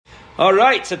All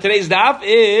right, so today's daf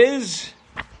is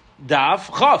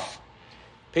Daf Chaf,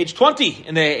 page 20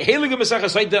 in the Heilige Masechah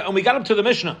Sotah, and we got up to the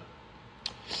Mishnah,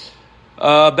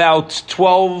 about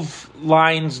 12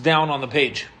 lines down on the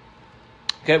page.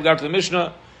 Okay, we got up to the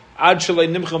Mishnah, Ad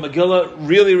Shalei Nimcha Megillah,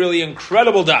 really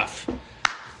incredible daf,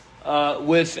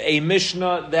 with a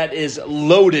Mishnah that is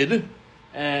loaded,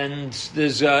 and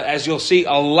there's, as you'll see,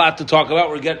 a lot to talk about.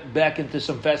 We'll get back into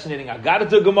some fascinating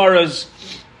Agadata Gemaras,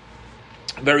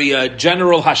 very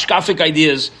general hashkafic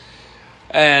ideas,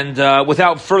 and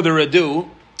without further ado,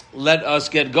 let us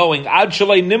get going. Ad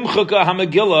Shalei Nimchaka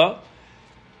HaMegillah.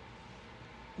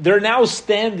 They're now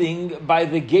standing by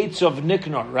the gates of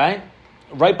Niknar,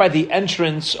 right by the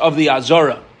entrance of the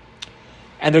Azara,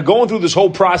 and they're going through this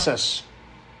whole process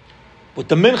with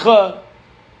the mincha,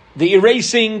 the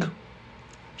erasing.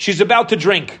 She's about to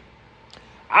drink.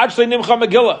 Ad Shalei Nimcha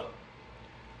Megillah.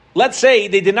 Let's say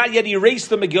they did not yet erase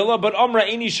the Megillah, but Amra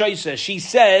Eini Shaisa. She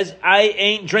says, I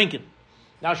ain't drinking.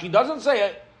 Now, she doesn't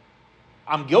say,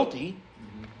 I'm guilty.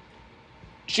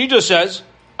 She just says,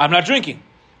 I'm not drinking.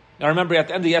 Now, remember, at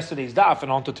the end of yesterday's daf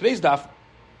and on to today's daf,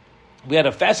 we had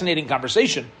a fascinating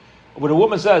conversation. When a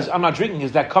woman says, I'm not drinking,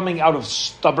 is that coming out of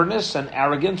stubbornness and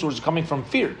arrogance, or is it coming from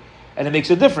fear? And it makes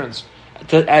a difference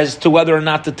as to whether or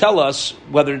not to tell us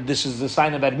whether this is the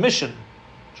sign of admission.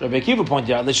 Rabbi Akiva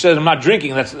pointed out that she says, I'm not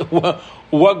drinking. That's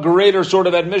what greater sort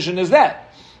of admission is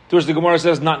that? Towards the Gemara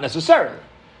says, not necessarily.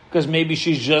 Because maybe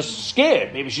she's just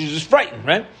scared. Maybe she's just frightened,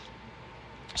 right?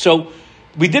 So,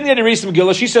 we didn't get erase the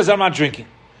Megillah. She says, I'm not drinking.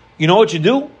 You know what you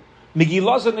do?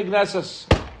 Megillah Nignesas.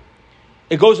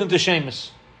 It goes into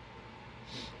Shemus.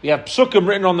 We have psukim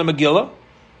written on the Megillah.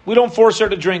 We don't force her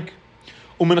to drink.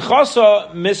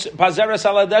 Uminchasa mis pazeres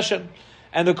aladeshen.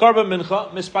 And the karban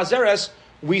mincha mis pazeres,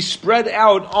 we spread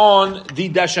out on the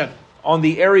deshen, on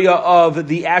the area of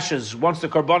the ashes, once the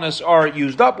karbanos are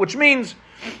used up, which means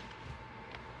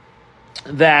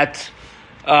that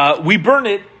we burn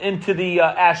it into the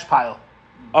ash pile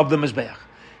of the mizbeach.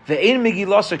 Even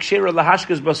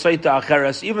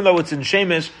though it's in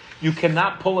shemis, you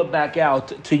cannot pull it back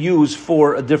out to use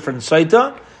for a different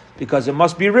saita, because it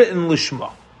must be written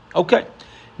lishma. Okay.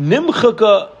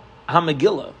 Nimchaka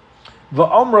ha-megillah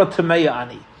v'amra tameya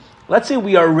ani. Let's say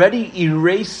we already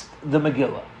erased the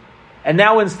Megillah. And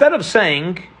now instead of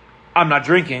saying, I'm not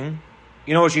drinking,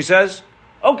 you know what she says?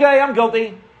 Okay, I'm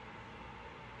guilty.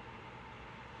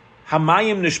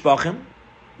 Hamayim nishbachim.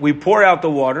 We pour out the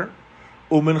water.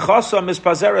 Uminchasa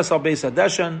mispazeres al beis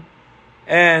hadeshen.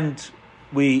 And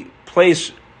we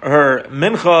place her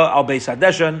mincha al beis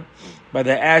hadeshen, by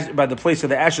the place of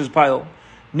the ashes pile.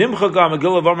 Nimchaka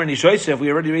Megillah v'amar nishoisef.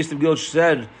 We already erased the Megillah. She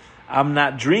said, I'm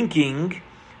not drinking.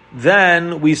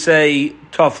 Then we say,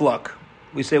 tough luck.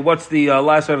 We say, what's the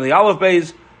last letter of the Aleph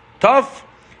Beis? Tough,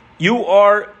 you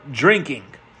are drinking.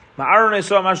 Now,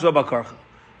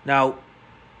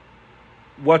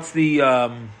 what's the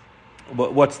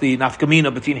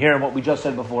nafkamina between here and what we just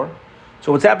said before?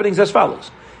 So what's happening is as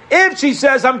follows. If she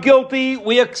says, I'm guilty,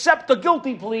 we accept the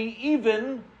guilty plea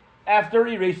even after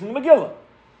erasing the Megillah.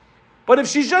 But if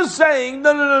she's just saying, no,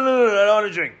 I don't want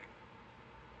to drink,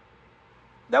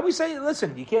 that we say,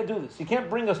 listen, you can't do this. You can't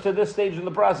bring us to this stage in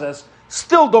the process.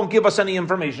 Still don't give us any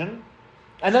information.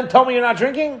 And then tell me you're not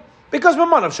drinking? Because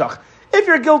b'manav shach. If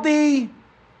you're guilty,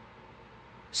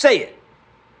 say it.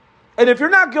 And if you're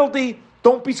not guilty,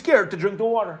 don't be scared to drink the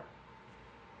water.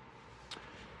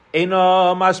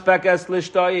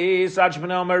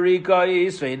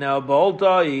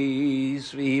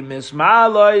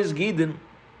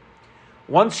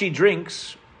 Once she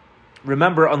drinks,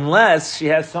 remember, unless she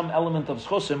has some element of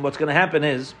schusim, what's going to happen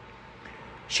is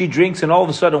she drinks and all of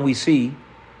a sudden we see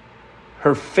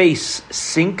her face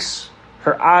sinks,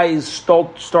 her eyes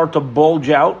start to bulge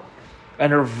out,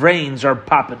 and her veins are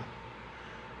popping.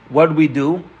 What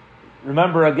do?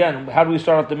 Remember again, how do we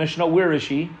start off the Mishnah? Where is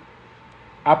she?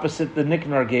 Opposite the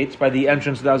Niknar gates, by the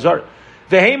entrance to the Azar.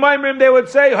 The Heimaimrim, they would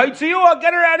say, Haitziyua,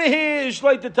 get her out of here!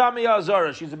 Shleit the Tami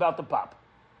Azara. She's about to pop.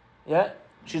 Yeah?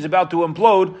 She's about to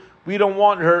implode. We don't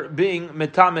want her being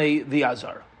metame the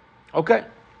azar. Okay?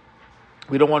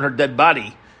 We don't want her dead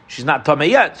body. She's not tame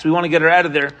yet, so we want to get her out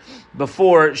of there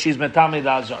before she's metame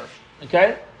the azar.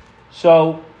 Okay?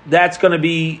 So that's going to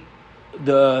be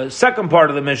the second part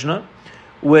of the Mishnah,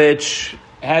 which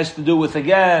has to do with,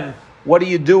 again, what do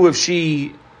you do if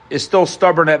she is still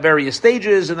stubborn at various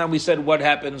stages? And then we said what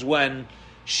happens when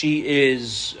she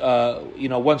is,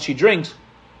 once she drinks,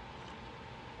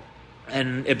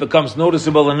 and it becomes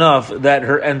noticeable enough that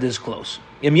her end is close.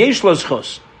 If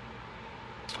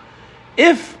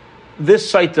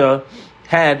this saita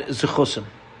had zechusim,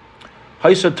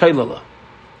 haisa tailala,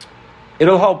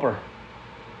 it'll help her.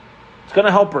 It's going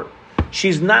to help her.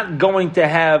 She's not going to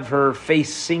have her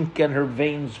face sink and her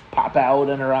veins pop out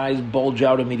and her eyes bulge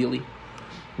out immediately.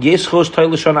 Yesh chus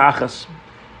toile shana achas.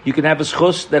 You can have a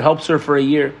schus that helps her for a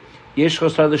year. Yesh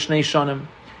chus toile shnei shanim.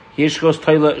 Yesh chus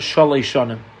toile shalei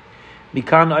shanim.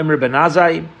 Mikan Omer Ben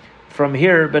Azai. From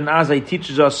here, Ben Azai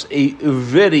teaches us a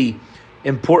very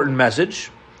important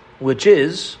message, which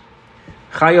is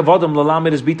Chayav Adam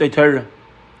Lalamed is Bitay Torah.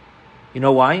 You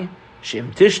know why?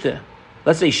 Shem Tishte.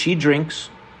 Let's say she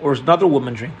drinks, or another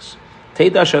woman drinks.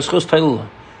 Teida Sheschus Tailula.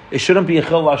 It shouldn't be a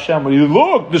Chil Hashem where you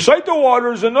look, the Saita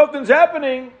waters and nothing's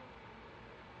happening.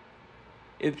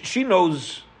 If she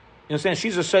knows, you understand,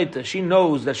 she's a Saita. She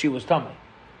knows that she was tummy.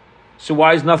 So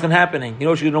why is nothing happening? You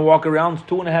know, she's going to walk around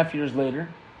 2.5 years later,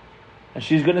 and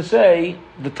she's going to say,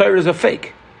 the Torah is a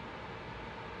fake.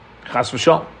 Chas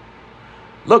v'shalom.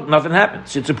 Look, nothing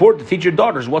happens. It's important to teach your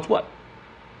daughters what's what.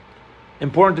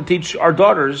 Important to teach our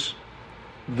daughters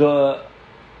the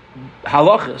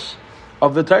halachas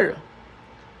of the Torah.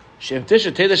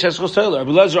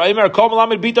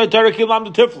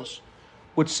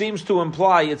 Which seems to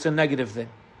imply it's a negative thing.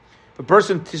 If a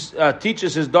person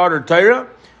teaches his daughter Torah,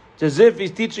 it's as if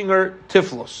he's teaching her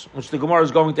tiflos, which the Gemara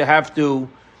is going to have to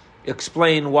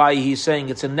explain why he's saying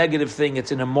it's a negative thing,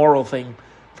 it's an immoral thing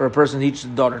for a person to teach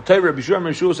his daughter Torah. Rabbi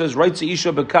Yeshua says, "Right to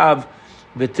isha bekav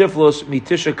v'tiflos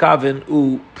mitisha kavin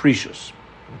u precious."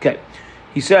 Okay,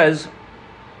 he says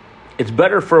it's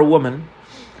better for a woman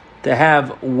to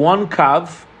have one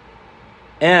kav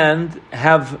and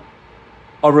have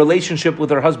a relationship with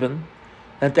her husband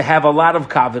than to have a lot of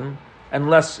kavin and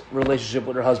less relationship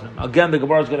with her husband. Again, the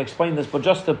Gemara is going to explain this, but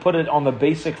just to put it on the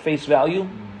basic face value,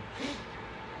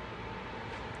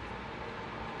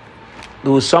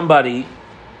 there was somebody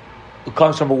who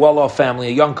comes from a well-off family,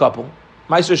 a young couple.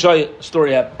 Meister Shaya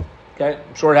story happened. Okay,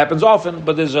 I'm sure it happens often,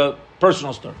 but there's a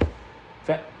personal story.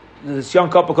 This young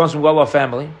couple comes from a well-off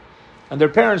family, and their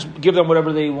parents give them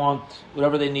whatever they want,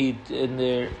 whatever they need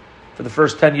for the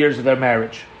first 10 years of their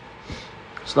marriage.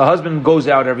 So the husband goes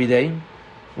out every day,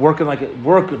 working, and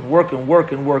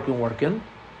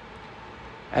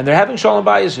they're having shalom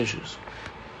bayis issues.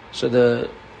 So the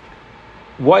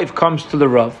wife comes to the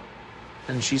Rav,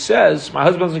 and she says, "My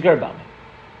husband doesn't care about me.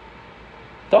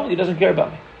 Tell me he doesn't care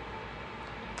about me."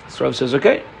 So Rav says,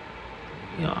 "Okay,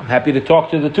 I'm happy to talk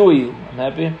to the two of you. I'm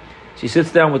happy." She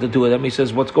sits down with the two of them. He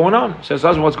says, "What's going on?" She says,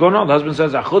 "Husband, what's going on?" The husband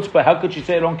says, "Chutzpah, how could she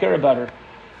say I don't care about her?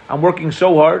 I'm working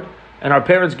so hard, and our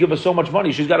parents give us so much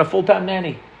money. She's got a full-time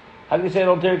nanny. How can you say I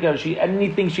don't take care of her?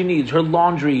 Anything she needs, her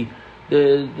laundry,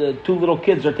 the two little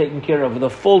kids are taken care of. The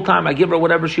full-time, I give her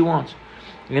whatever she wants."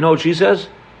 You know what she says?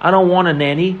 "I don't want a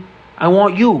nanny. I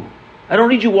want you. I don't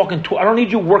need you I don't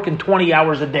need you working 20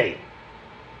 hours a day.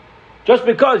 Just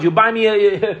because you buy me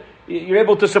you're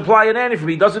able to supply a nanny for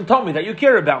me doesn't tell me that you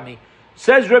care about me."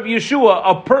 Says Rabbi Yeshua,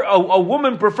 a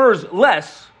woman prefers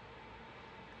less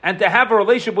and to have a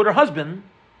relationship with her husband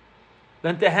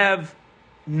than to have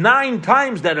 9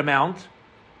 times that amount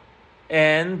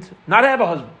and not have a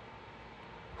husband.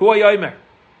 Hu hayomer.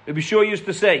 Rabbi Yeshua used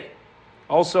to say,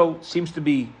 also seems to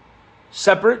be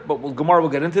separate, but Gemara will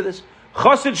get into this.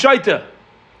 Chassid shaita,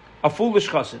 a foolish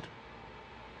chassid.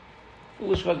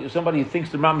 Foolish chassid, somebody who thinks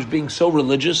the Ram is being so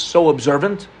religious, so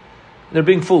observant, they're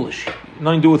being foolish.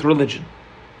 Nothing to do with religion.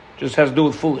 Just has to do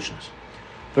with foolishness.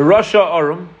 The Rasha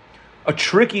Arum, a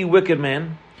tricky, wicked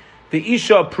man. The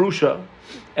Isha Prusha,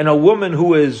 and a woman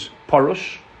who is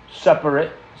parush,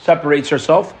 separates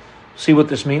herself. See what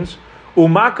this means.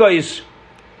 Umakais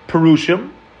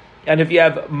Purushim, and if you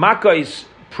have Makais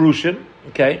Prushim,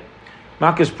 okay,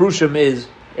 Makais Prushim is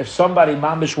if somebody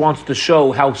mamish wants to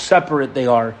show how separate they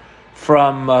are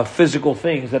from physical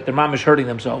things, that they're mamish hurting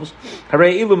themselves.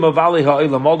 Harei ilu mivali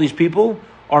ha'olam. All these people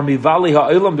are mivali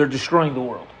ha'olam. They're destroying the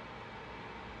world.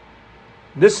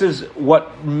 This is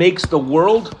what makes the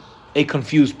world a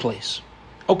confused place.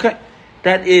 Okay,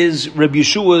 that is Rabbi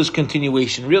Yeshua's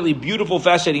continuation. Really beautiful,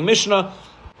 fascinating Mishnah.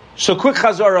 So quick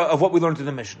chazara of what we learned in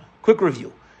the Mishnah. Quick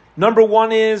review. Number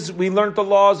 1 is we learned the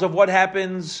laws of what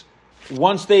happens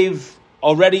once they've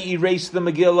already erased the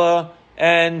Megillah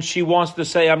and she wants to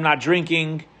say, "I'm not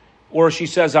drinking," or she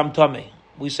says, "I'm tummy."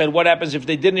 We said, what happens if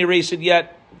they didn't erase it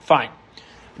yet? Fine.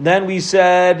 Then we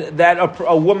said that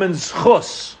a woman's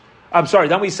chus.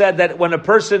 Then we said that when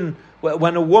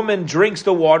a woman drinks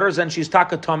the waters and she's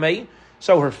takatame,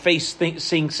 so her face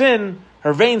sinks in,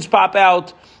 her veins pop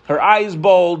out, her eyes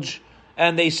bulge,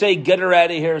 and they say, "Get her out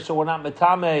of here so we're not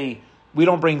metame, we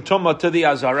don't bring tumah to the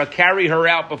azara, carry her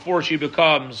out before she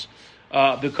becomes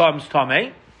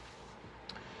tameh."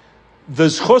 The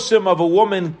schusim of a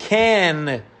woman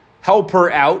can help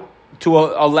her out to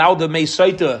allow the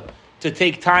mesaita to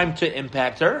take time to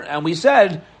impact her. And we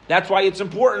said that's why it's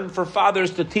important for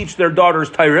fathers to teach their daughters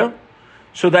Torah,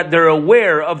 so that they're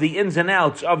aware of the ins and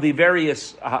outs of the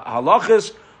various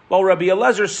halachas. Well, Rabbi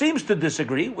Eliezer seems to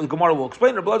disagree. With Gemara will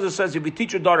explain. Rabbi Eliezer says if you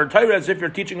teach your daughter Torah as if you're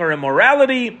teaching her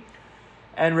immorality.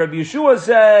 And Rabbi Yeshua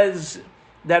says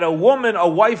that a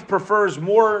wife prefers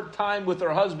more time with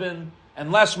her husband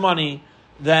and less money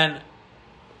than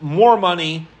more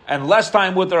money and less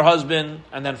time with her husband.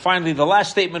 And then finally, the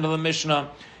last statement of the Mishnah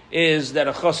is that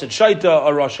a chassid shaita,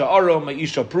 a rasha aro,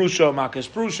 ma'isha prusha, makis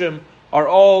prushim are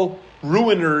all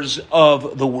ruiners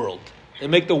of the world. They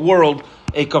make the world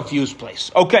a confused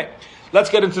place. Okay, let's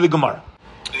get into the Gemara.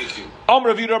 Thank you.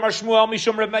 Rabbi Yehuda Amar Shmuel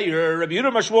Mishum Reb Meir. Rabbi Yehuda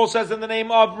Amar Shmuel says in the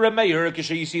name of Reb Meir,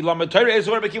 you see Lamed Torah is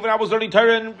Rabbi Akiva. When I was learning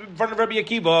Torah in front of Rabbi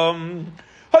Akiva,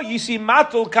 you see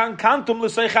matul kankantum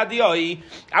l'seichadiyai.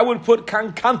 I would put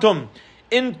kankantum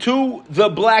into the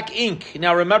black ink.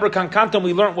 Now remember, kankantum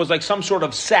we learned was like some sort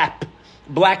of sap,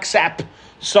 black sap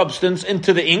substance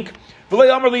into the ink.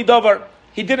 V'lei amar li davar.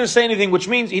 He didn't say anything, which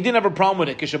means he didn't have a problem with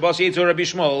it. Rabbi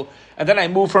Shmuel, and then I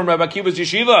moved from Rabbi Akiva's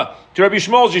yeshiva to Rabbi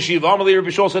Shmuel's yeshiva. Amalei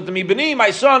Rabbi Shmuel said to me, "Beni,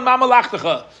 my son, ma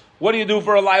malachtecha. What do you do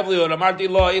for a livelihood?" Amarti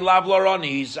lo ilav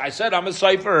laranis. I said, "I'm a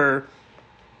cipher.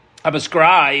 I'm a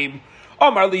scribe."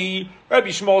 Amarli, Rabbi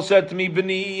Shmuel said to me,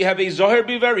 "Beni, have a zohar.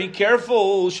 Be very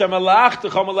careful. Shemalachtecha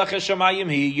malach shemayim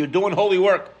hi. You're doing holy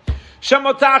work.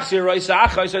 Shemotachsi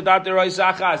roisachas adat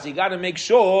roisachas. You got to make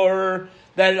sure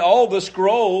that all the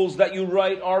scrolls that you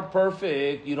write are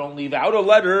perfect. You don't leave out a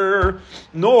letter,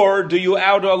 nor do you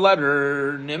out a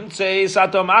letter. Nimtze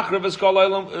sato machriv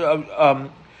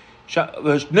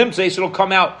nimtze, it'll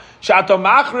come out. Shato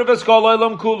machriv eskol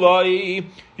olam kulai.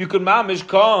 You could mamish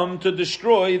come to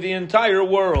destroy the entire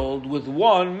world with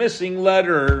one missing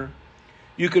letter.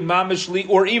 You could mamish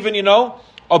or even,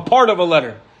 a part of a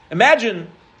letter. Imagine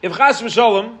if chas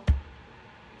v'sholem,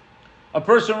 a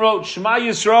person wrote Shema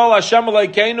Yisrael Hashem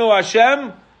Elokeinu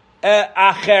Hashem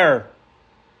Acher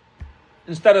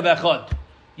instead of Echad.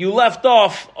 You left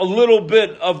off a little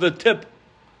bit of the tip,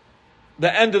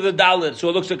 the end of the Dalit, so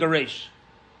it looks like a resh.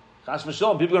 Chas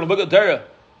v'sholom, people are going to look at Torah.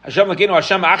 Hashem Elokeinu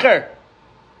Hashem Acher.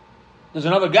 There's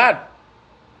another God.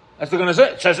 That's what they're going to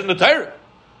say. It says it in the Torah.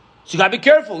 So you got to be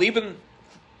careful. Even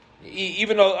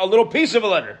a little piece of a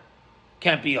letter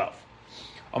can't be off.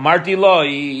 Amarti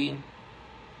loi.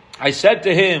 I said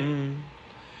to him,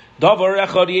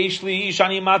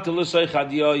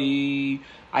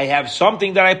 I have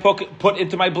something that I put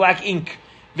into my black ink.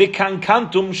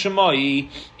 Kankantum shemoi.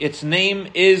 Its name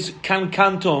is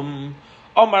kankantum.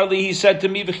 Omarli, he said to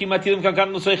me,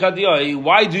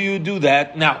 why do you do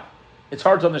that? Now, it's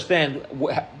hard to understand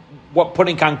what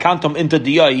putting kankantum into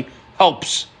diyai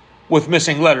helps with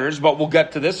missing letters, but we'll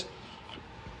get to this.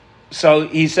 So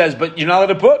he says, but you're not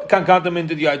allowed to put kankantum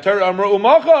into the Torah. Amar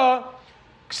umacha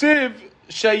ksiv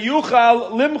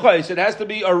sheyuchal limchais. It has to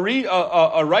be a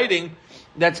writing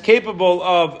that's capable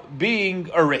of being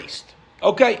erased.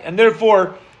 Okay, and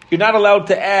therefore you're not allowed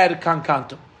to add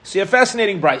kankantum. See, a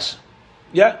fascinating brisa.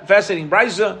 Yeah, fascinating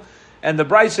brisa. And the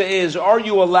brisa is: are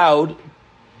you allowed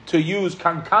to use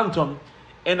kankantum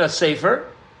in a sefer?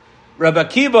 Rabbi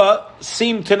Akiva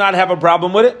seemed to not have a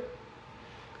problem with it,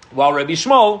 while Rabbi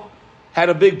Shmuel had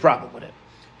a big problem with it.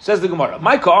 Says the Gemara,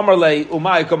 let's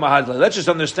just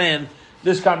understand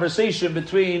this conversation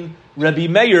between Rabbi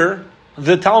Meir,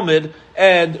 the Talmud,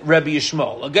 and Rabbi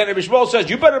Shmuel. Again, Rabbi Shmuel says,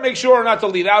 you better make sure not to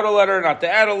leave out a letter, not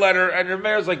to add a letter. And Rabbi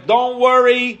Meir's like, don't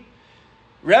worry,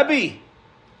 Rabbi,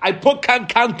 I put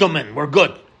kankantum in, we're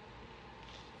good.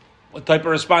 What type of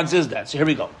response is that? So here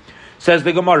we go. Says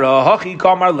the Gemara, Hachi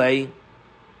kamar lei.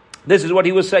 This is what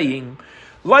he was saying.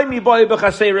 Don't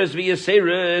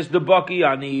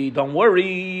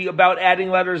worry about adding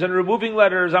letters and removing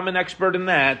letters. I'm an expert in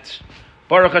that.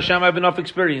 Baruch Hashem, I have enough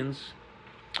experience.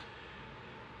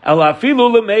 What about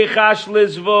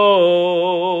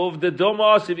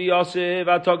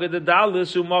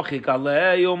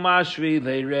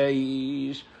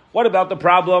the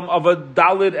problem of a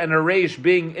dalit and a reish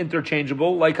being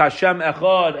interchangeable, like Hashem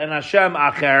Echad and Hashem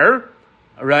Acher?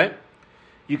 All right,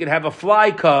 you can have a fly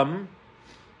come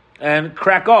and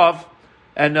crack off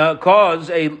and cause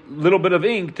a little bit of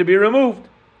ink to be removed.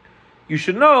 You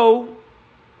should know,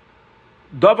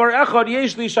 Davar echad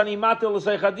yesh li shani matel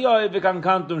l'seichadiyai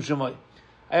v'kankantum shemoy.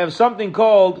 I have something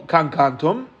called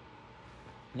kankantum.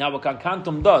 Now what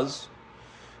kankantum does,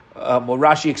 what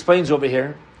Rashi explains over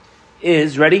here,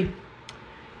 is, ready?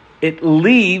 It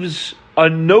leaves a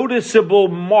noticeable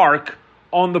mark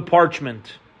on the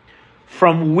parchment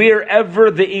from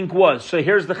wherever the ink was. So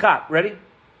here's the chat, ready?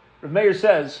 Rav Meir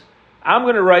says, I'm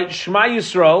going to write Shema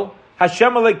Yisrael,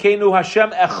 Hashem Elokeinu, Hashem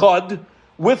Echad,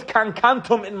 with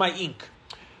kankantum in my ink.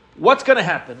 What's going to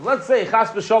happen? Let's say, chas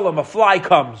v'sholom, a fly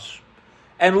comes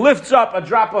and lifts up a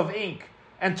drop of ink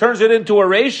and turns it into a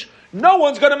resh. No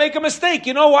one's going to make a mistake.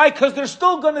 You know why? Because they're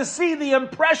still going to see the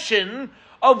impression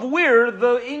of where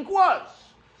the ink was.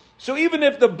 So even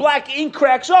if the black ink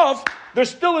cracks off, there's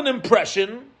still an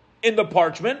impression in the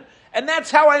parchment, and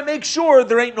that's how I make sure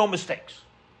there ain't no mistakes.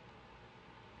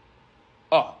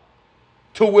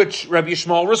 To which Rabbi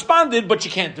Yishmael responded, but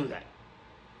you can't do that.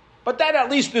 But that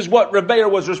at least is what Rebbeir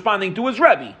was responding to his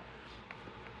Rebbe.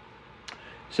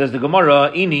 Says the Gemara,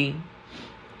 Ini,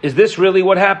 is this really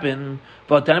what happened?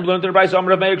 When I was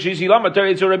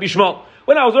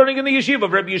learning in the yeshiva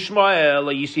of Rabbi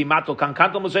Yishmael, you see, matal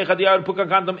kankantum l'seichad put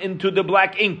kankantum into the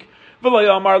black ink. Says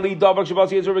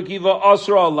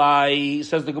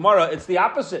the Gemara, it's the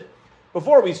opposite.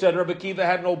 Before we said Rabbi Akiva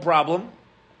had no problem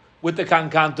with the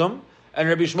kankantum, and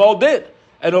Rabbi Yishmael did.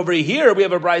 And over here we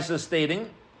have a brisa stating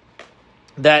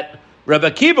that Rabbi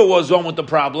Akiva was the one with the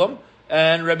problem,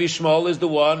 and Rabbi Yishmael is the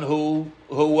one who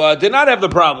did not have the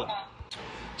problem.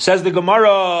 Says the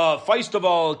Gemara, first of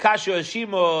all, kasha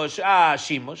shimush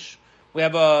shimush. We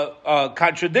have a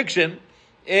contradiction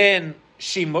in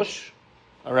shimush,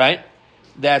 all right?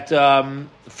 That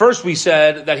first we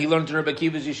said that he learned to Rabbi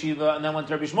Akiva's yeshiva and then went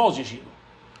to Rabbi Yishmael's yeshiva.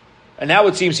 And now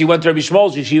it seems he went to Rabbi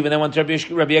Yishmael's yeshiva and then went to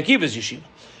Rabbi Akiva's yeshiva.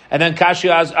 And then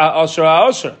kasha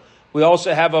asra. We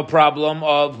also have a problem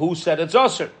of who said it's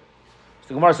asr. So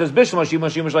the Gemara says, Bishma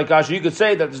shimush like kasha. You could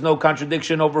say that there's no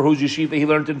contradiction over whose yeshiva he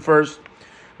learned in first.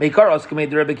 First came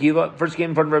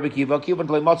from Rabbi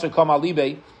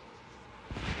Akiva,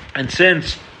 and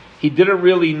since he didn't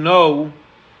really know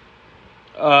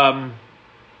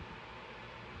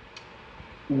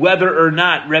whether or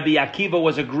not Rabbi Akiva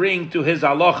was agreeing to his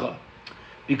halacha,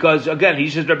 because again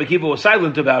he says Rabbi Akiva was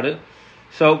silent about it,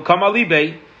 so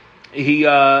Kamalibe he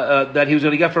that he was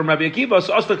going to get from Rabbi Akiva.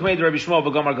 So Asla came to Rabbi Yishmael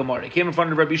v'gamar Gemara. He came in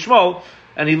front of Rabbi Yishmael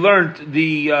and he learned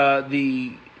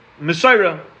the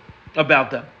Messiah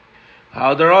about them.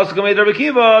 How they're also going to Rabbi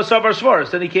Akiva, Savar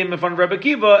Svaras. Then he came in front of Rabbi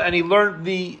Akiva and he learned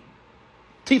the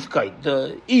Tifkite,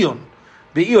 the Iyun.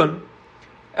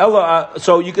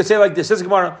 So you could say like this, says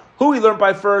Gemara, who he learned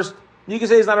by first, you can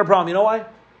say it's not a problem. You know why?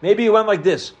 Maybe he went like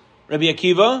this. Rabbi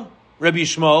Akiva, Rabbi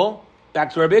Yishmael,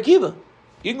 back to Rabbi Akiva.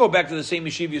 You can go back to the same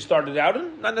yeshiva you started out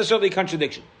in, not necessarily a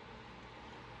contradiction.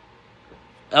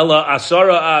 Ella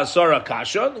asara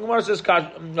kasha. The Gemara says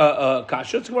kasha. The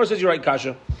Gemara says you're right,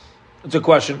 kasha. It's a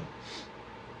question.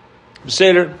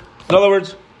 Seder. In other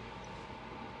words,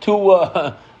 two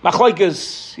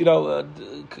machlokes,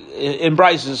 in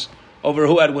brises over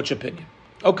who had which opinion.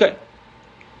 Okay.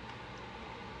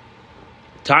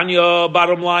 Tanya,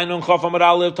 bottom line on Chaf Amar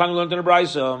Aleph. Tanya learned in a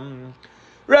brisa.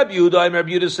 Rabbi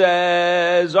Yehuda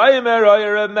says,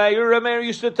 Meir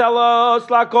used to tell us,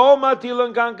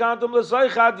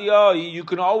 you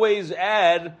can always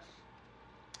add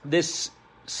this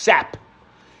sap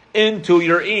into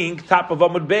your ink, top of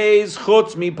Amud Beis,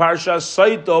 chutz mi Parsha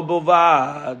Saita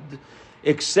bovad,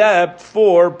 except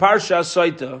for Parsha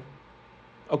Saita.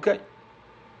 Okay.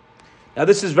 Now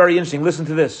this is very interesting. Listen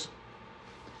to this.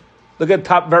 Look at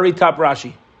very top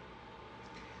Rashi.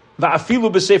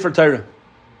 Va'afilu b'sefer Torah.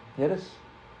 Hear this?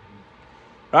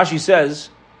 Rashi says,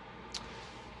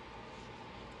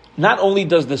 not only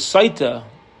does the Saita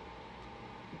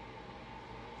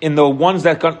in the ones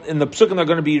that in the psukim that are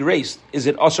going to be erased, is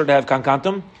it usher to have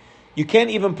kankantum? You can't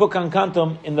even put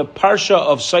kankantum in the parsha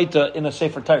of Saita in a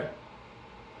Sefer Torah.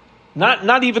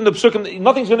 Not even the psukim.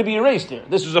 Nothing's going to be erased here.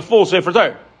 This is a full Sefer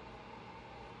Torah.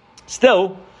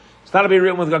 Still, it's not to be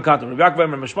written with kankantum.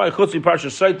 Parsha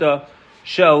Saita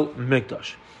shel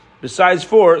mikdash. Besides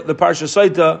for the parsha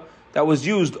Saita that was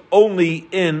used only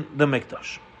in the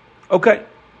mikdash. Okay.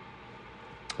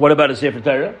 What about a Sefer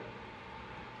Torah?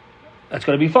 That's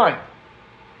going to be fine.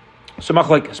 So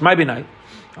machlokes, my binay.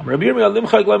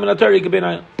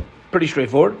 Pretty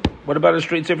straightforward. What about a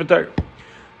straight Sefer Torah?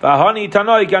 V'ahani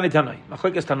tanoi gani tanoi.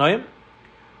 Machlokes tanoim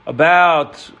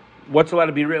about what's allowed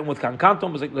to be written with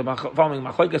kankantum. Was like the following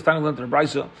machlokes tanoi to the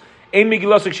brisa. Ein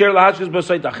megilosik sher lahashkes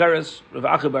b'sayt acheres.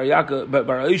 Rav Acha bar Yaakov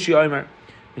bar Aishi Omer.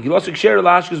 Megilosik sher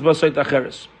lahashkes b'sayt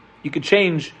acheres. You could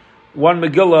change one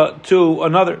megillah to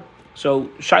another. So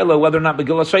Shaila, whether or not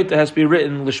megillah Saita has to be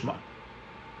written lishma.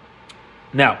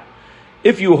 Now,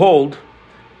 if you hold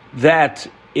that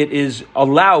it is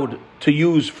allowed to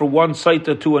use for one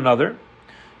Saita to another,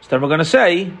 so then we're going to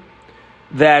say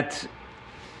that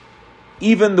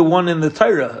even the one in the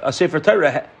Torah, a Sefer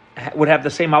Torah, would have the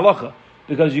same halacha,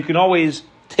 because you can always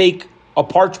take a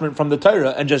parchment from the Torah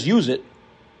and just use it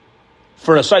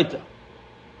for a Saita.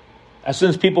 As soon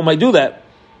as people might do that,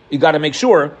 you got to make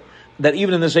sure that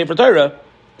even in the Sefer Torah,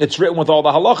 it's written with all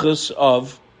the halachas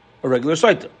of a regular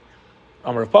saita.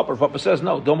 Amar Papa says,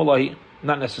 no, domalahi,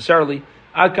 not necessarily.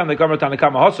 Adkam the Kamar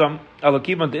Tanakama Hasam,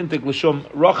 Alakivan the Intik Lishum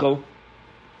Rachel,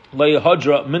 Leia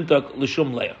Hadra Mintak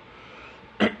Lishum Leia.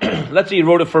 Let's say you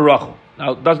wrote it for Rachel.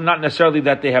 Now, it does not necessarily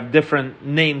that they have different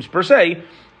names per se,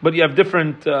 but you have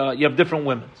different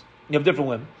women. You have different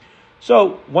women.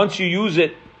 So once you use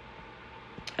it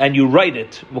and you write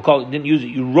it, we'll call it, didn't use it,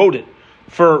 you wrote it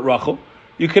for Rachel,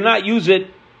 you cannot use it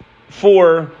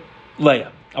for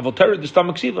Leah. Avotar the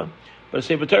stomach siva, but a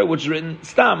Sefer Torah which is written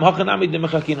stam hakanami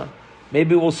demechakina.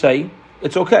 Maybe we'll say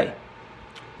it's okay.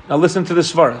 Now listen to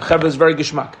this svara. Chevra is very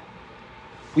geshmak.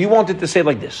 We wanted to say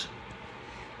like this: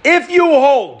 if you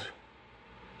hold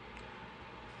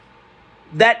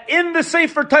that in the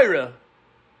Sefer Torah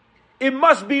it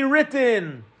must be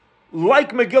written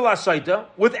like Megillah Saita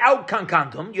without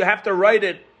kankantum, you have to write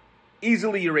it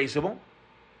easily erasable.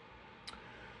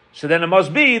 So then it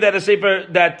must be that a sefer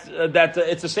that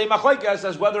it's the same machlokes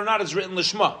as whether or not it's written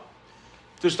lishma.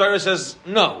 The Torah says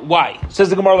no. Why? It says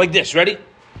the Gemara like this. Ready?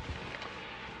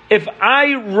 If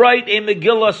I write a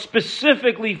Megillah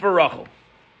specifically for Rachel,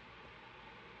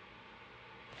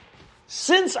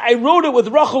 since I wrote it with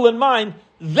Rachel in mind,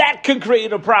 that can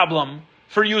create a problem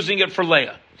for using it for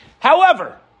Leah.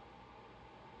 However,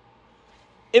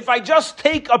 if I just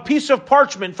take a piece of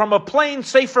parchment from a plain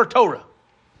Sefer Torah,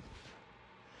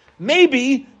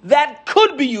 maybe that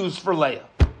could be used for Leah.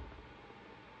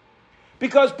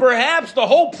 Because perhaps the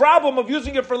whole problem of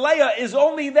using it for Leah is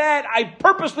only that I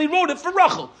purposely wrote it for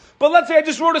Rachel. But let's say I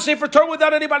just wrote a Sefer Torah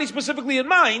without anybody specifically in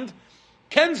mind.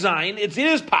 Kenzain, it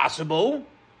is possible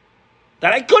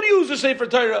that I could use a Sefer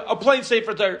Torah, a plain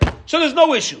Sefer Torah. So there's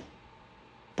no issue.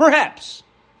 Perhaps.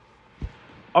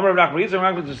 Maybe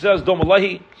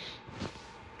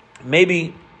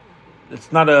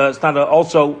it's not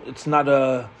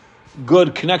a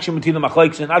good connection between the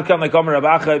machlokes and Adkam like Amar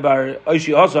Rav Achai bar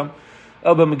Oishi Hasam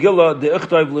El Megillah de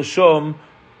Ichtayv L'Shom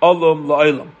Olam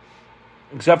La'Olam,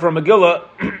 except for a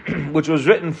Megillah which was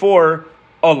written for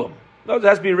Olam. No, it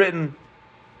has to be written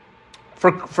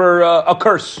for a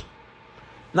curse,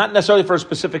 not necessarily for a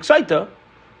specific saita,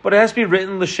 but it has to be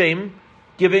written l'shem,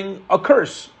 giving a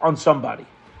curse on somebody.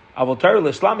 Avol Torah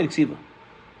l'Islamic ksiva.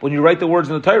 When you write the words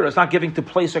in the Torah, it's not giving to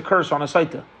place a curse on a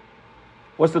saita.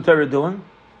 What's the Torah doing?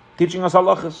 Teaching us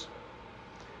halachas.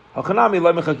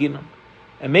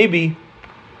 And maybe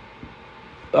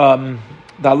the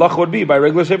halach would be by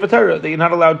regular Sefer Torah that you're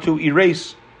not allowed to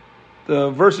erase the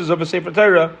verses of a Sefer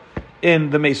Torah in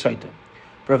the Mei Saita.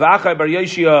 Rav Achai bar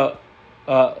Yoshia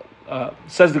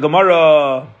says the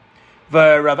Gemara,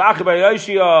 Rav Achai bar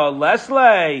Yoshia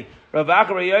Leslie, Rav Achai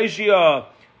bar Yoshia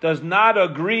does not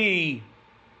agree,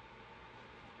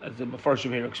 as the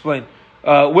Mefarshim here explain,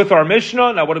 with our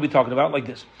Mishnah. Now, what are we talking about? Like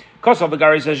this. Kosav the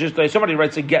Gari says, just somebody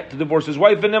writes a get to divorce his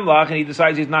wife in Nimlach, and he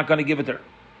decides he's not going to give it to her.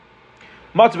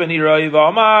 So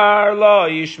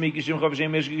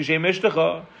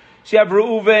you have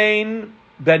Reuven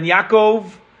ben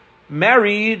Yaakov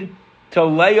married to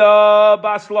Leah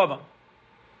bas Lavan,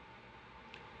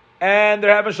 and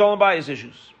they're having shalom bayis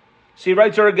issues. So he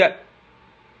writes her a get,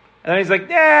 and then he's like,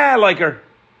 "Yeah, I like her,"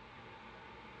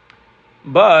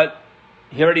 but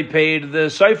he already paid the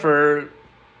cipher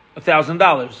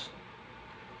 $1,000,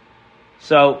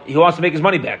 so he wants to make his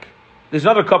money back. There's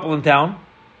another couple in town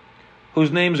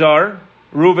whose names are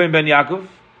Reuven ben Yaakov,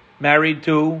 married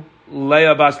to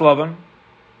Leah bas Lavan.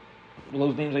 Were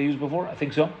those names I used before? I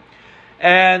think so.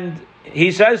 And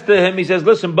he says to him,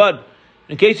 "Listen, bud,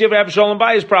 in case you ever have shalom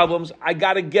bayis problems, I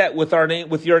got to get with our name,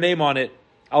 with your name on it.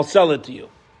 I'll sell it to you.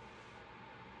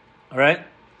 All right?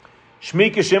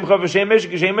 Shmi k'shimcha v'shem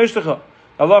mishka k'shem mishtecha."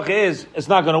 The halacha is, it's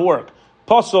not going to work.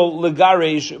 Pasol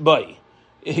legaresh bay.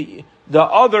 The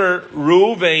other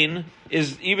Reuven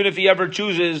is, even if he ever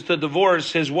chooses to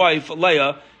divorce his wife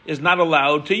Leah, is not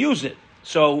allowed to use it.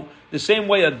 So the same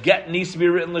way a get needs to be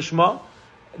written lishma,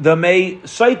 the Mei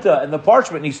Saita and the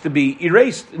parchment needs to be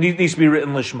erased, needs to be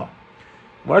written lishma.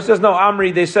 Where says no,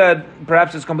 Amri, they said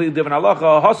perhaps it's completely different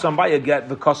halacha. Hasam by a get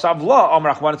the kasav la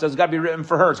Amr Achman, it says it's got to be written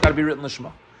for her, it's got to be written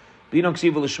lishma. B'inok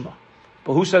ksiva lishma.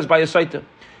 But who says by a Saita?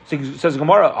 Says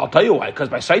Gemara, I'll tell you why, because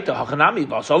by Saita hachanami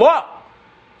v'asalah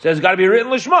says it's got to be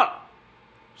written lishma.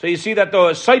 So you see that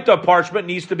the Saita parchment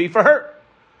needs to be for her.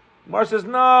 Gemara says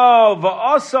no,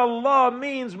 v'asalah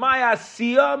means my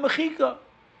asiya mechika.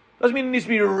 Doesn't mean it needs to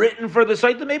be written for the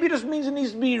Saita. Maybe it just means it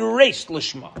needs to be erased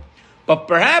lishma. But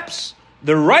perhaps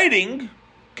the writing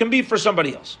can be for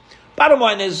somebody else. Bottom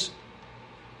line is,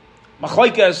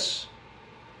 machlokes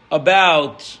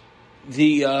about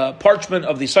the parchment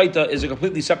of the Sotah is a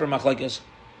completely separate machlekes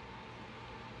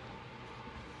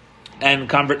and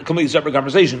completely separate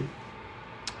conversation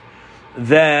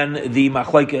than the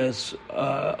machlekes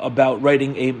about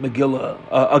writing a Megillah,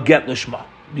 a get lishma,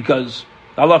 because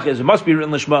the halach is it must be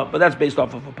written lishma, but that's based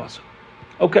off of a pasuk.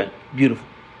 Okay, beautiful.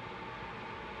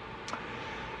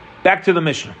 Back to the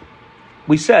Mishnah.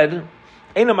 We said,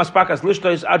 we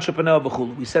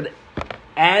said,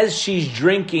 as she's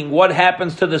drinking, what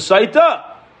happens to the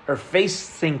Sotah? Her face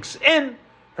sinks in,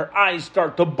 her eyes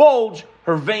start to bulge,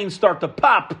 her veins start to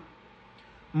pop.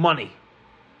 Money.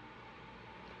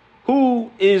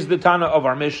 Who is the Tana of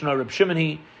our Mishnah? Reb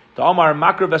Shimon, the Omar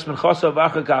Makrev es minchasa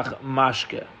v'achakach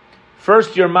mashke.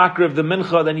 First you're Makrev the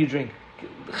mincha, then you drink.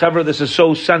 Chevra, this is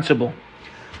so sensible.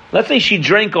 Let's say she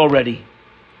drank already.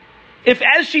 If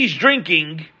as she's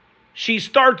drinking, she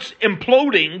starts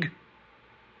imploding,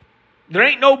 there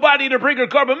ain't nobody to bring her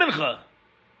karba mincha.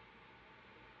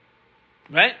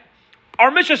 Right?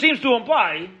 Our Mishnah seems to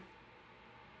imply,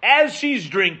 as she's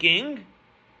drinking,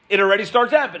 it already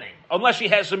starts happening, unless she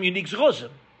has some unique zechusim.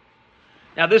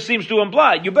 Now this seems to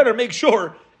imply, you better make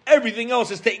sure everything else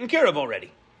is taken care of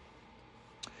already.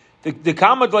 The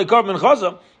kamad like karba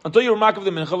minchaza, until you're mak of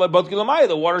the mincha, like kilamaya,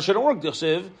 the water shouldn't work.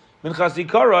 Dichsiv, minchas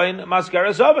dikarain,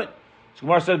 maskaras oven. So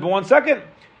Gemara says, but 1 second,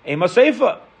 ema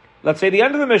seifa. Let's say the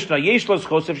end of the Mishnah. Yesh los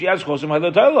chos, if she has chosim,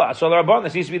 haylo tayla. Asal rabban.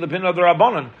 This needs to be the opinion of the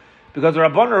rabbanon, because the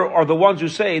rabbanon are the ones who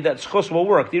say that chos will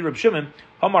work. The Reb Shimon,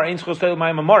 hamar ein chos tayla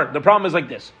ma'im amar. The problem is like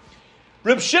this.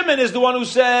 Reb Shimon is the one who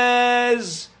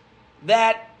says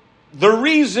that the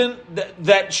reason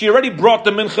that she already brought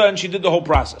the mincha and she did the whole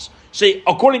process. See,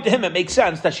 according to him, it makes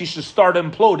sense that she should start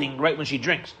imploding right when she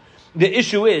drinks. The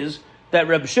issue is that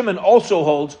Reb Shimon also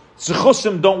holds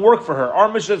zechusim don't work for her.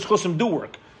 Our Mishnah zechusim do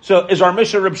work. So is our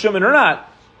Mishnah Reb Shimon or not?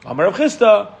 Amar Rav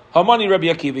Chisda, Hamani Rabbi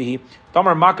Akiva,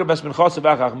 Tamar Makar Bes Minchas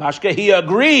V'Achach Mashke. He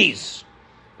agrees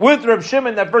with Reb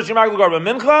Shimon that first you make the garba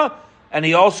mincha, and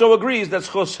he also agrees that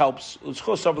schus helps.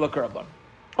 Schus of the karban.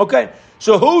 Okay,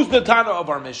 so who's the Tana of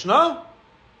our Mishnah?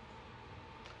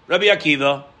 Rabbi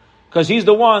Akiva, because he's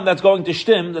the one that's going to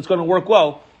shtim, that's going to work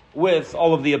well with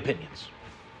all of the opinions.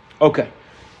 Okay,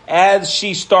 as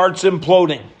she starts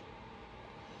imploding,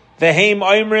 they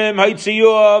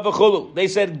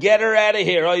said, get her out of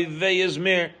here.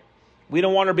 We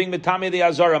don't want her being mitame the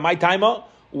azara. My timer?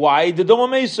 Why? The doma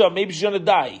mesa. Maybe she's going to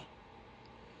die.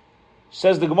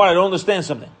 Says the Gemara, I don't understand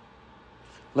something.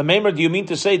 Lamemer, do you mean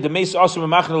to say the mesa aser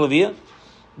b'machna leviyah?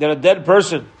 That a dead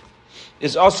person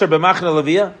is aser b'machna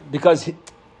leviyah? Because,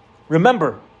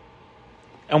 remember,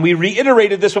 and we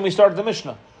reiterated this when we started the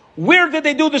Mishnah, where did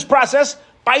they do this process?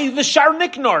 By the Shar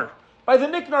Niknar. By the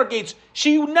Niknar gates.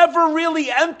 She never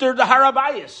really entered the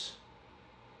Harabayas.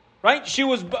 Right? She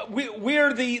was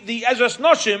where the Ezras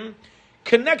Noshim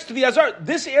connects to the Azar.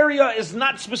 This area is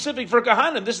not specific for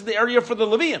Kahanim. This is the area for the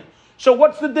Levium. So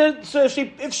what's so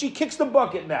if she kicks the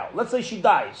bucket now, let's say she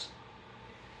dies.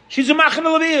 She's a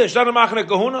Machana Leviyah. She's not a Machana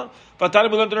Kahuna.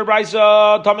 Vatani we learned in her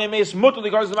Brisa, Tamei Meis Mutter, the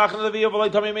Machana Leviyah, Valai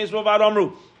Tamei Meis Vavad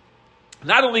Amru.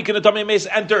 Not only can a Tamei Meis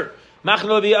enter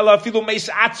Machana Leviyah, Ela Filu Meis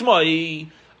Atzmai.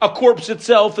 A corpse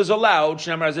itself is allowed.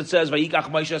 Shnamar, as it says,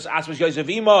 Vayikach Maisha's Atzmai Yosef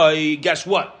Imai. Guess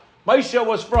what? Maisha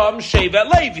was from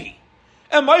Shevet Levi.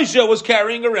 And Maisha was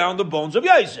carrying around the bones of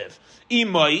Yosef.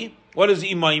 Imai, what does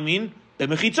Imai mean?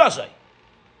 B'mechitzasai.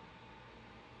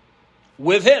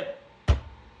 With him.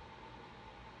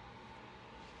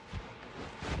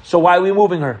 So why are we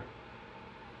moving her?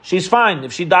 She's fine.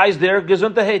 If she dies there,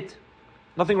 gesundheit hate.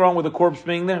 Nothing wrong with the corpse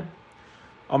being there.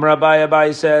 Amar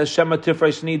Abai says, Shema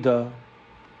Tifrei Snida.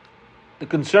 The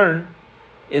concern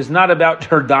is not about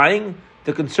her dying.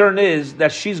 The concern is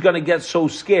that she's going to get so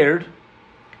scared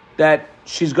that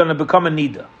she's going to become a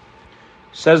nida.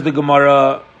 Says the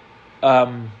Gemara.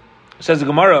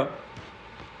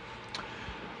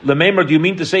 Lemeimer, do you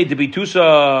mean to say to be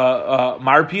tusa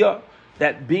marpia,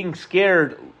 that being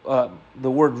scared? The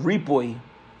word ripoy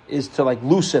is to like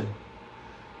loosen.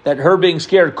 That her being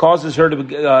scared causes her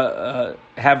to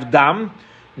have dam.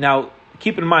 Now,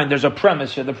 keep in mind, there's a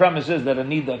premise here. The premise is that a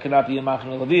nida cannot be a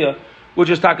machna leviyah, which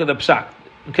is taka the psak.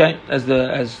 Okay, as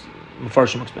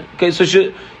Mepharshim explained. Okay, so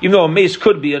even though a mace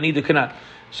could be, a nida cannot.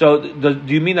 So, do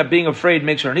you mean that being afraid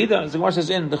makes her a nida? As the Gemara says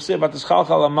in the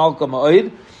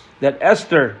Chsiv that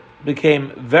Esther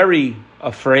became very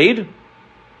afraid.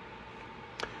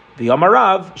 The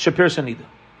Amarav Shapir Sanida.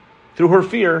 Through her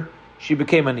fear, she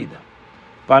became a nida.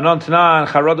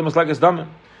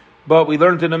 But we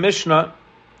learned in the Mishnah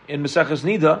in Maseches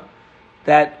Nida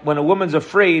that when a woman's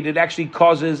afraid, it actually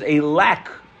causes a lack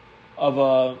of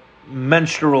a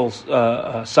menstrual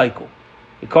cycle.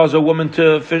 It causes a woman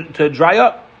to dry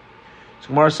up. So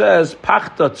Gemara says,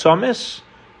 Pachta tzomis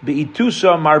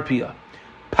be'itusa marpia.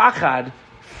 Pachad,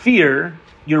 fear,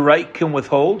 you're right, can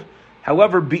withhold.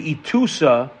 However,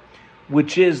 be'itusa,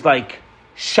 which is like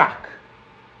shock,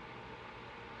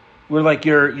 where like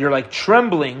you're like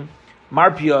trembling,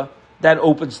 marpia, that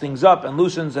opens things up and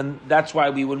loosens, and that's why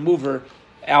we would move her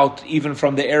out even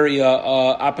from the area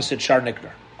opposite Shar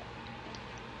Nikner.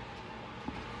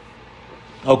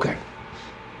 Okay.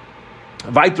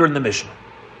 Weiter in the Mishnah.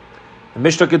 The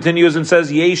Mishnah continues and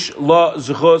says, Yesh la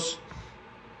zechus.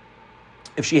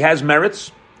 If she has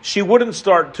merits, she wouldn't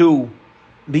start to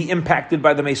be impacted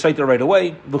by the Mesaita right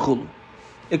away. V'chulu.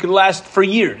 It could last for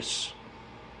years.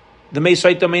 The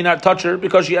Mesaita may not touch her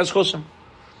because she has chusim.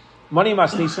 Mani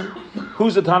masnisin.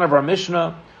 Who's the ton of our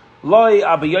Mishnah? Loi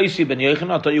Abba Yosi ben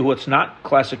Yechon. I'll tell you who it's not.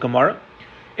 Classic Gemara.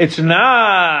 It's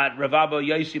not Rav Abba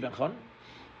Yosi ben Chon.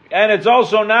 And it's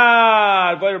also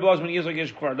not V'lei Rabbi ben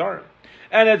Yitzchak Kvar Dar.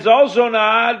 And it's also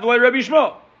not V'lei Rabbi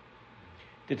Shmuel.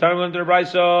 The time when the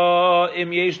Brayso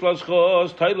im yesh los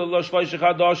chos taila los shloisha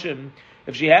chadashim.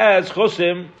 If she has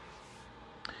chosim,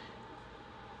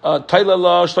 taila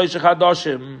los shloisha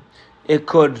chadashim, it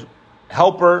could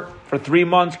help her for 3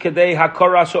 months. Kedei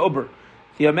hakara sober,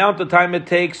 the amount of time it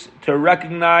takes to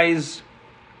recognize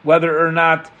whether or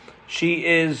not she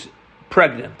is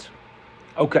pregnant.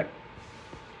 Okay.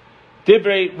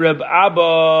 Divrei Reb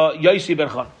Abba Yosi ben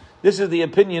Chon. This is the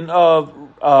opinion of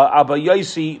Abba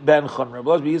Yosi ben Chon. Reb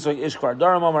Lozbi Yitzchak Ishkvar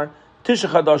Daram Amar Tisha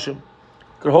Chadashim.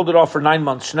 Could hold it off for 9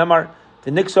 months. Shnemar the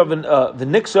niksa of an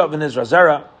Nizra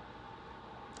Zera.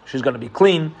 She's going to be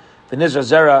clean. The Nizra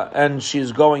Zera, and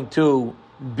she's going to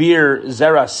bear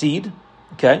Zera seed.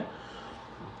 Okay,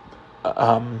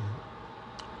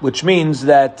 which means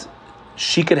that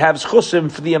she could have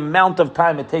schusim for the amount of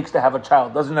time it takes to have a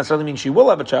child. Doesn't necessarily mean she will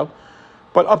have a child,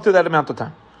 but up to that amount of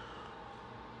time.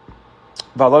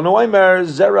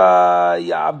 Zera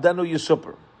ya'abdenu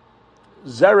yisuper.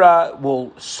 Zera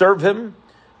will serve him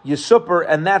yisuper,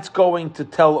 and that's going to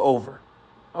tell over.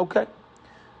 Okay,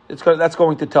 that's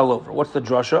going to tell over. What's the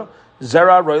drasha?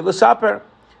 Zera roy l'saper.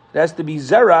 It has to be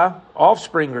zera,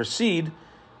 offspring or seed,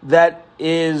 that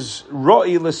is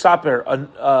ro'i l'saper,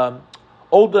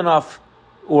 old enough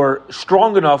or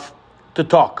strong enough to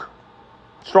talk.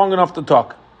 Strong enough to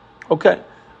talk. Okay.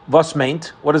 Was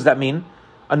meint. What does that mean?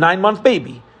 A 9-month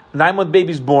baby. A 9-month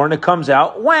baby's born. It comes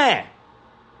out. Wah!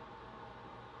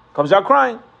 Comes out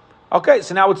crying. Okay,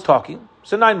 so now it's talking.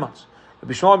 So 9 months.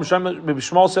 Rabbi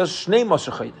Shmuel says, Shnei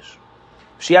Moshe Chodesh.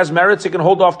 If she has merits, it can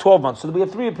hold off 12 months. So we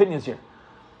have 3 opinions here.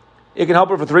 It can help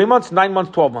her for 3 months, 9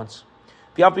 months, 12 months.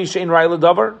 V'yapi shein rai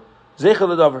l'davar, zeicha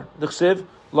l'davar. D'chsev,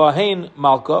 lahein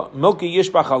malka, milki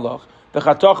yishbach halach,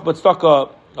 v'chatoch b'tztaka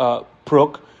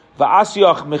pruk,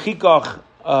 v'asyach mechikach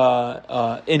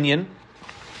inyan,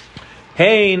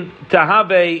 hein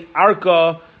tahave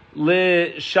arka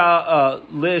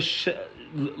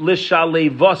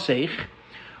l'shalevosech,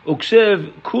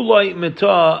 uksev kuloi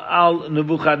mita al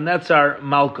Nebuchadnezzar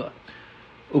malka.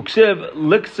 Uksev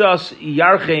liksas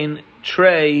yarchein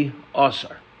trei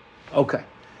osar. Okay.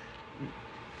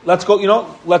 Let's go,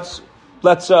 let's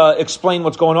explain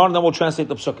what's going on, and then we'll translate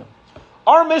the psukim.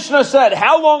 Our Mishnah said,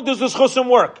 how long does this chusim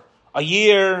work? A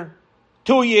year,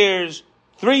 2 years,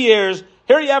 3 years.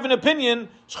 Here you have an opinion.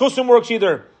 Chusim works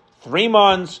either 3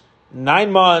 months,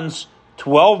 9 months,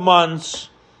 12 months.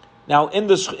 Now, in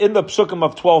the psukim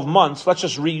of 12 months,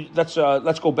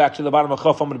 let's go back to the bottom of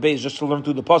Chaf Amud Beis just to learn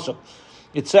through the pasuk.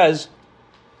 It says,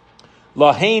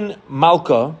 Lahain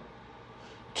Malka,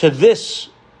 to this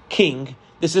king,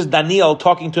 this is Daniel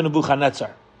talking to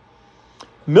Nebuchadnezzar.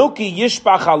 Milki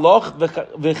yishbach haloch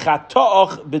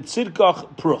v'chatoch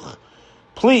b'tzirkach pruch.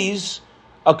 Please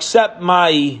accept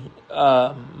my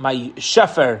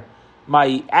shefer,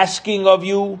 my asking of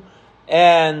you,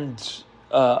 and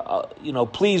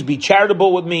please be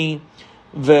charitable with me.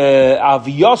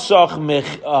 V'avyosach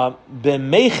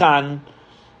b'mechan,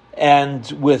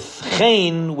 and with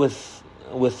chain, with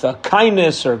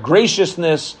kindness or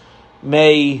graciousness,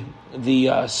 may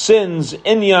the sins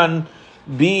inyan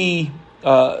be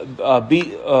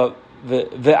the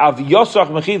avyosach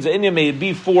mechid, the inyan may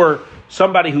be for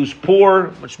somebody who's poor,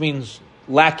 which means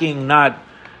lacking, not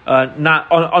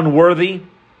unworthy.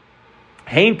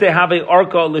 Hein tehave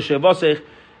arka l'shevosech,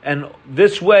 and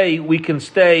this way we can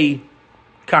stay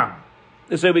calm.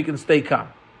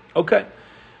 Okay.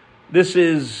 This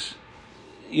is,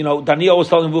 Daniel was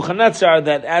telling Nebuchadnezzar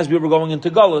that as we were going into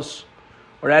Gullus,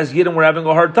 or as Yidden were having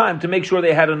a hard time, to make sure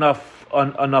they had enough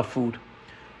food.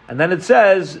 And then it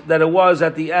says that it was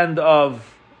at the end of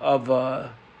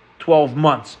 12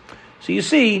 months. So you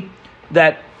see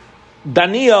that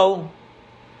Daniel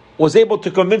was able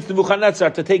to convince the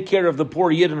Nebuchadnezzar to take care of the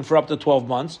poor Yidden for up to 12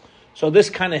 months. So this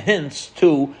kind of hints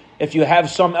to, if you have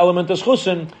some element of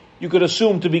schusin, you could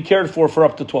assume to be cared for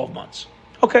up to 12 months.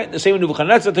 Okay, the same with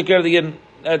Nebuchadnezzar took care of the Yidden,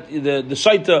 the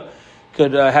Saita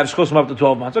could have schusim up to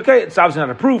 12 months. Okay, it's obviously not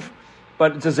a proof,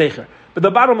 but it's a zecher. But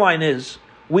the bottom line is,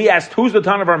 we asked, who's the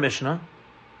ton of our Mishnah,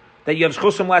 that you have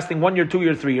schusim lasting 1 year, 2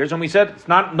 years, 3 years, and we said, it's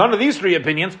not none of these three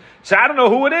opinions, so I don't know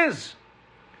who it is.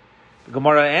 The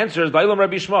Gemara answers, Va'ilam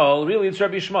Rabbi Shmuel, really it's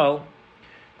Rabbi Shmuel,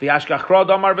 V'yashkach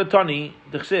Damar V'toni,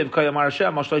 D'chsiv Kayamar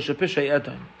Hashem, Ashleisha Pishei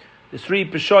Edom. The 3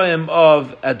 Pishoim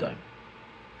of Edom.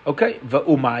 Okay,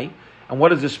 V'umai. And what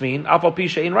does this mean? Afal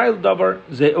Pishei in Ra'il Davar,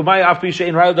 Umai Af Pishei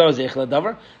in Ra'il Davar Zechla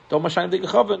Davar, Dom Mashayim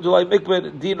D'gechaven, D'lai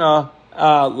Mikved Dina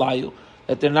Layu.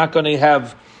 That they're not going to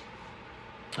have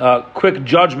quick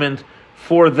judgment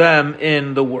for them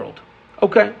in the world.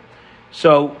 Okay,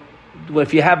 so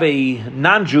if you have a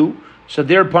non-Jew, so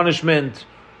their punishment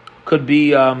could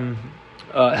be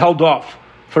held off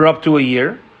for up to a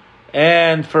year,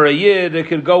 and for a Yid it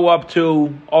could go up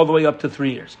to all the way up to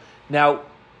 3 years. Now,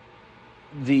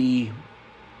 we're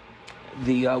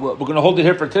going to hold it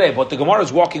here for today. But what the Gemara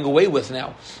is walking away with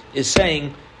now is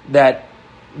saying that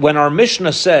when our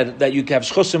Mishnah said that you can have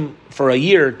schusim for a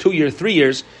year, 2 years, 3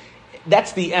 years,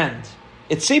 that's the end.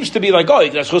 It seems to be like, oh, you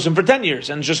can have schusim for 10 years,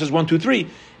 and it just says 1, 2, 3.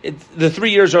 The 3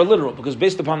 years are literal, because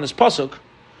based upon this pasuk,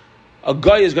 a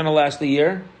guy is going to last a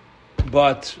year,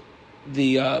 but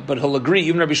he'll agree,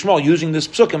 even Rabbi Shmuel, using this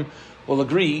psukim, will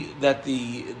agree that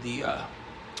the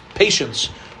patience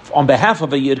on behalf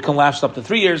of a yid can last up to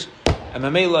 3 years, and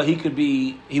Mamela,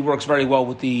 he works very well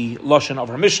with the lashon of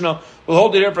our Mishnah. We'll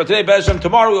hold it here for today. Bezim.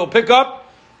 Tomorrow we'll pick up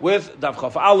with Daf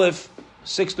Chaf Aleph,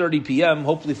 6:30 p.m.,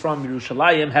 hopefully from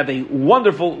Yerushalayim. Have a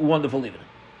wonderful, wonderful evening.